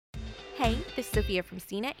Hey, this is Sophia from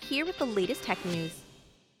CNET here with the latest tech news.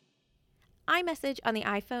 iMessage on the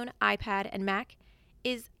iPhone, iPad, and Mac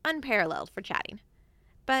is unparalleled for chatting.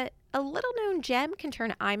 But a little known gem can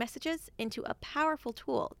turn iMessages into a powerful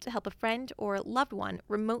tool to help a friend or loved one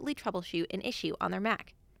remotely troubleshoot an issue on their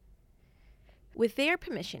Mac. With their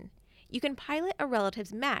permission, you can pilot a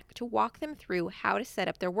relative's Mac to walk them through how to set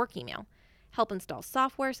up their work email, help install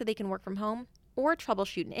software so they can work from home, or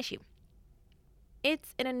troubleshoot an issue.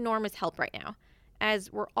 It's an enormous help right now,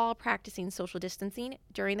 as we're all practicing social distancing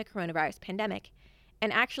during the coronavirus pandemic,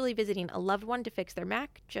 and actually visiting a loved one to fix their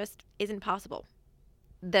Mac just isn't possible.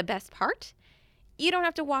 The best part? You don't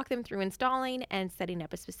have to walk them through installing and setting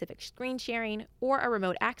up a specific screen sharing or a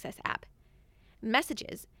remote access app.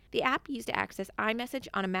 Messages, the app used to access iMessage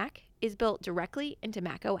on a Mac, is built directly into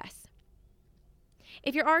Mac OS.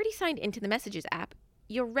 If you're already signed into the Messages app,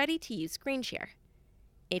 you're ready to use Screenshare.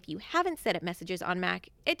 If you haven't set up Messages on Mac,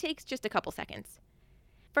 it takes just a couple seconds.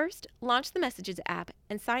 First, launch the Messages app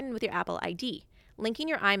and sign in with your Apple ID, linking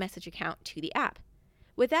your iMessage account to the app.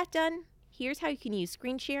 With that done, here's how you can use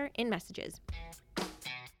Screenshare in Messages.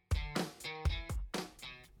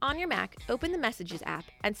 On your Mac, open the Messages app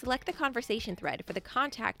and select the conversation thread for the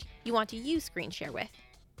contact you want to use Screenshare with.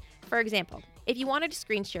 For example, if you wanted to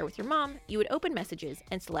screenshare with your mom, you would open Messages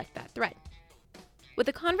and select that thread. With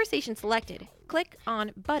the conversation selected, click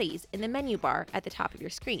on Buddies in the menu bar at the top of your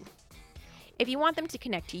screen. If you want them to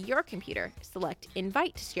connect to your computer, select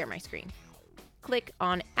Invite to share my screen. Click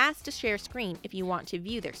on Ask to share screen if you want to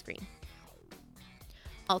view their screen.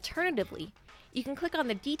 Alternatively, you can click on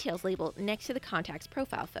the Details label next to the contact's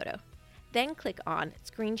profile photo. Then click on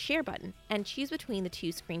Screen Share button and choose between the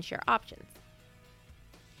two screen share options.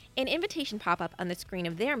 An invitation pop-up on the screen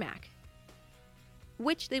of their Mac,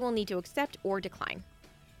 which they will need to accept or decline.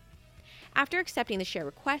 After accepting the share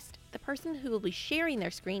request, the person who will be sharing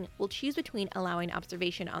their screen will choose between allowing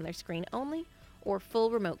observation on their screen only or full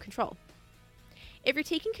remote control. If you're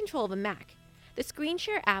taking control of a Mac, the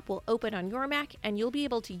Screenshare app will open on your Mac and you'll be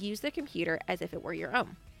able to use the computer as if it were your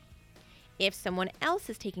own. If someone else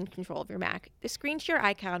is taking control of your Mac, the Screenshare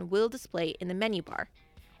icon will display in the menu bar,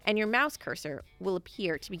 and your mouse cursor will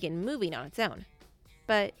appear to begin moving on its own.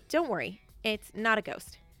 But don't worry, it's not a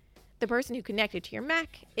ghost. The person who connected to your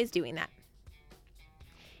Mac is doing that.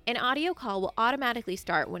 An audio call will automatically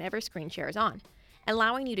start whenever Screenshare is on,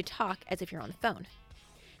 allowing you to talk as if you're on the phone.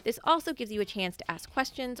 This also gives you a chance to ask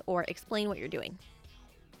questions or explain what you're doing.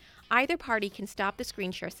 Either party can stop the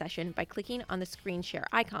Screenshare session by clicking on the Screenshare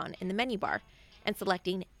icon in the menu bar and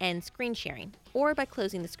selecting End Screen Sharing, or by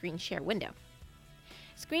closing the Screenshare window.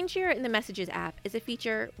 Screenshare in the Messages app is a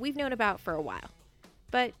feature we've known about for a while,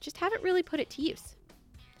 but just haven't really put it to use.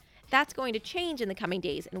 That's going to change in the coming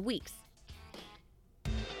days and weeks.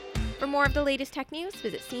 For more of the latest tech news,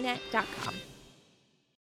 visit cnet.com.